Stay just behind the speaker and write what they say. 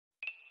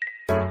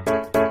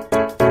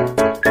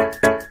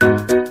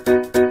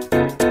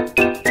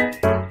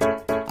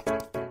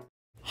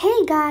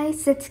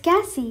guys, it's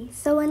Cassie.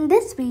 So in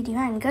this video,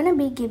 I'm gonna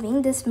be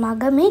giving this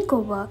mug a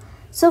makeover.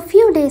 So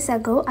few days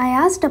ago, I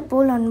asked a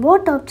poll on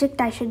what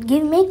object I should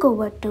give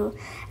makeover to,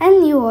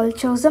 and you all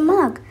chose a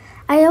mug.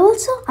 I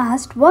also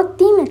asked what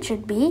theme it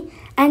should be,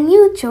 and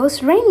you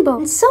chose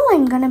rainbow. So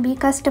I'm gonna be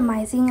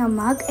customizing a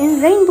mug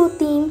in rainbow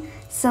theme.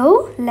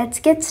 So let's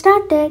get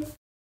started.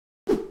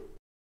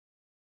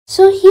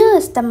 So here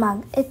is the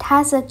mug. It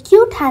has a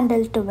cute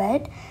handle to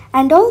it,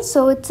 and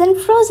also it's in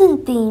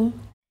frozen theme.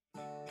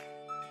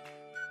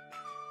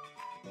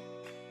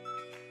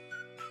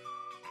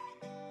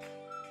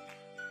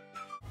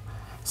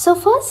 So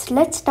first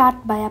let's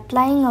start by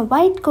applying a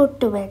white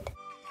coat to it.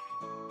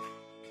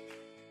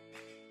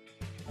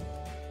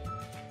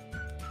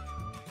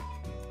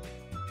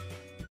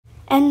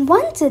 And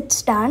once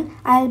it's done,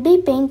 I'll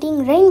be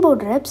painting rainbow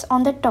drips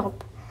on the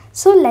top.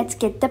 So let's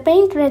get the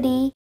paint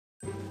ready.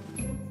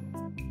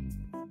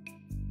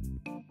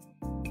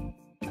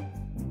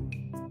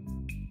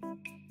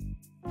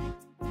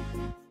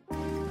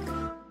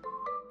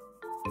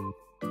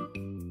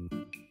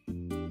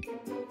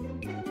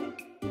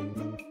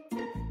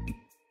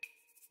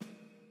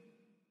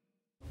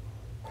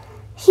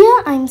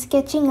 Here I'm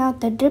sketching out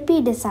the drippy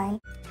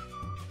design.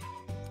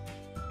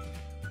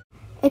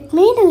 It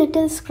made a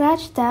little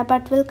scratch there,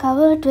 but we'll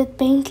cover it with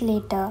paint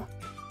later.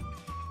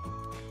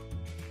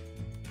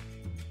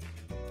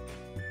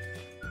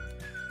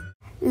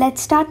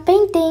 Let's start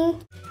painting.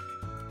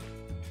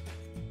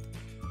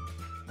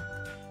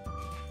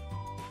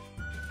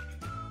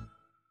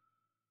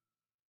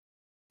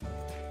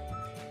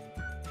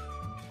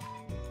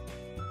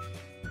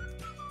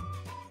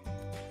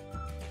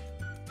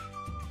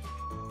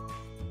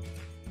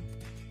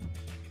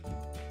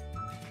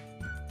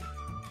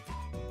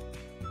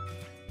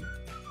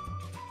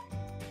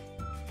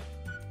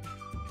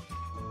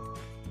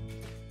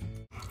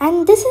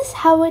 And this is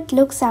how it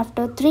looks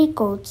after 3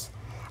 coats.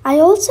 I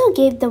also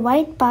gave the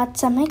white part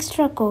some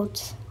extra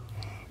coats.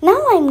 Now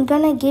I'm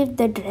gonna give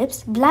the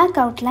drips black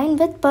outline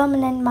with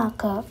permanent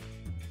marker.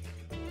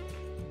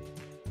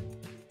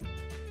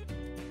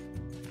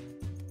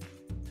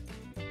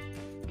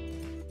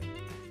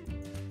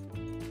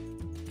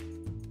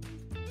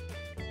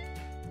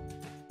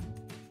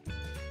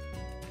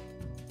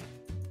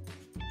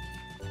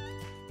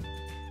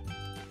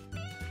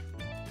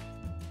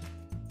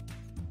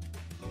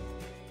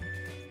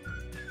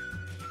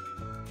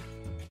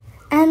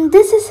 And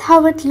this is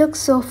how it looks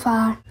so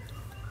far.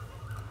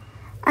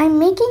 I'm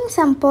making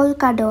some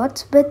polka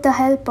dots with the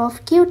help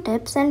of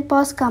Q-tips and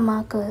Posca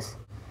markers.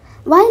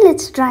 While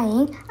it's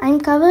drying,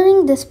 I'm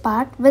covering this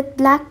part with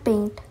black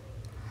paint.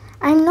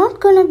 I'm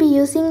not gonna be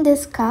using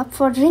this cup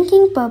for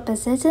drinking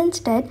purposes.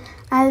 Instead,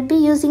 I'll be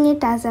using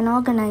it as an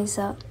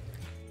organizer.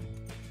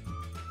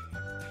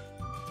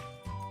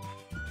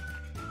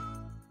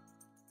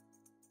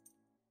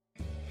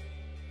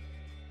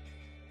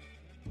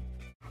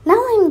 Now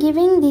I'm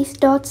giving these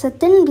dots a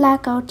thin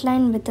black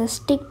outline with a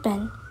stick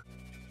pen.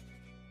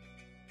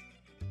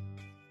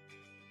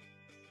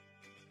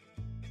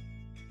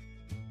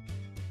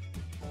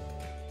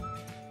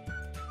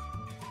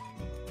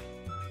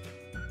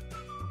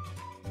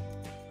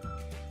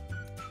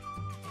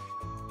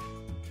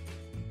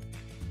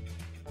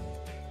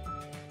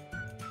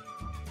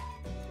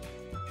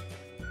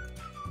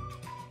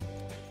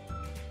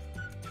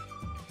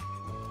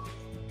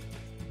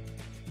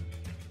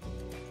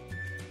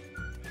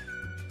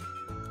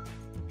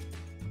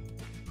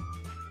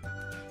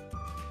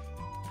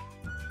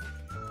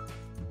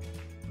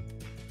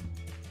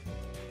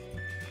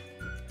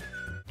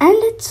 And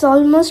it's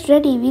almost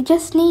ready. We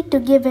just need to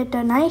give it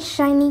a nice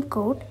shiny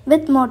coat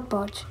with Mod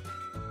Podge.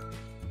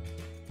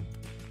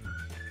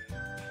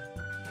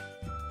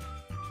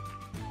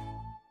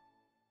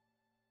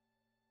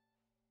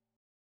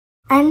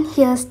 And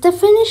here's the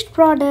finished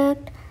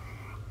product.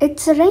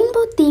 It's a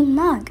rainbow theme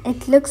mug.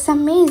 It looks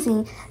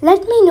amazing.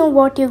 Let me know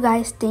what you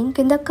guys think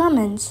in the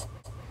comments.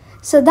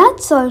 So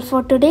that's all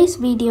for today's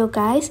video,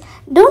 guys.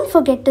 Don't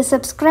forget to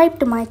subscribe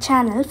to my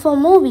channel for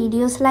more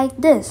videos like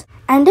this.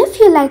 And if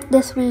you like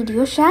this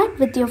video, share it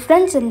with your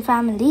friends and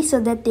family so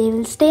that they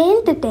will stay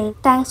entertained.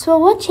 Thanks for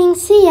watching.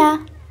 See ya!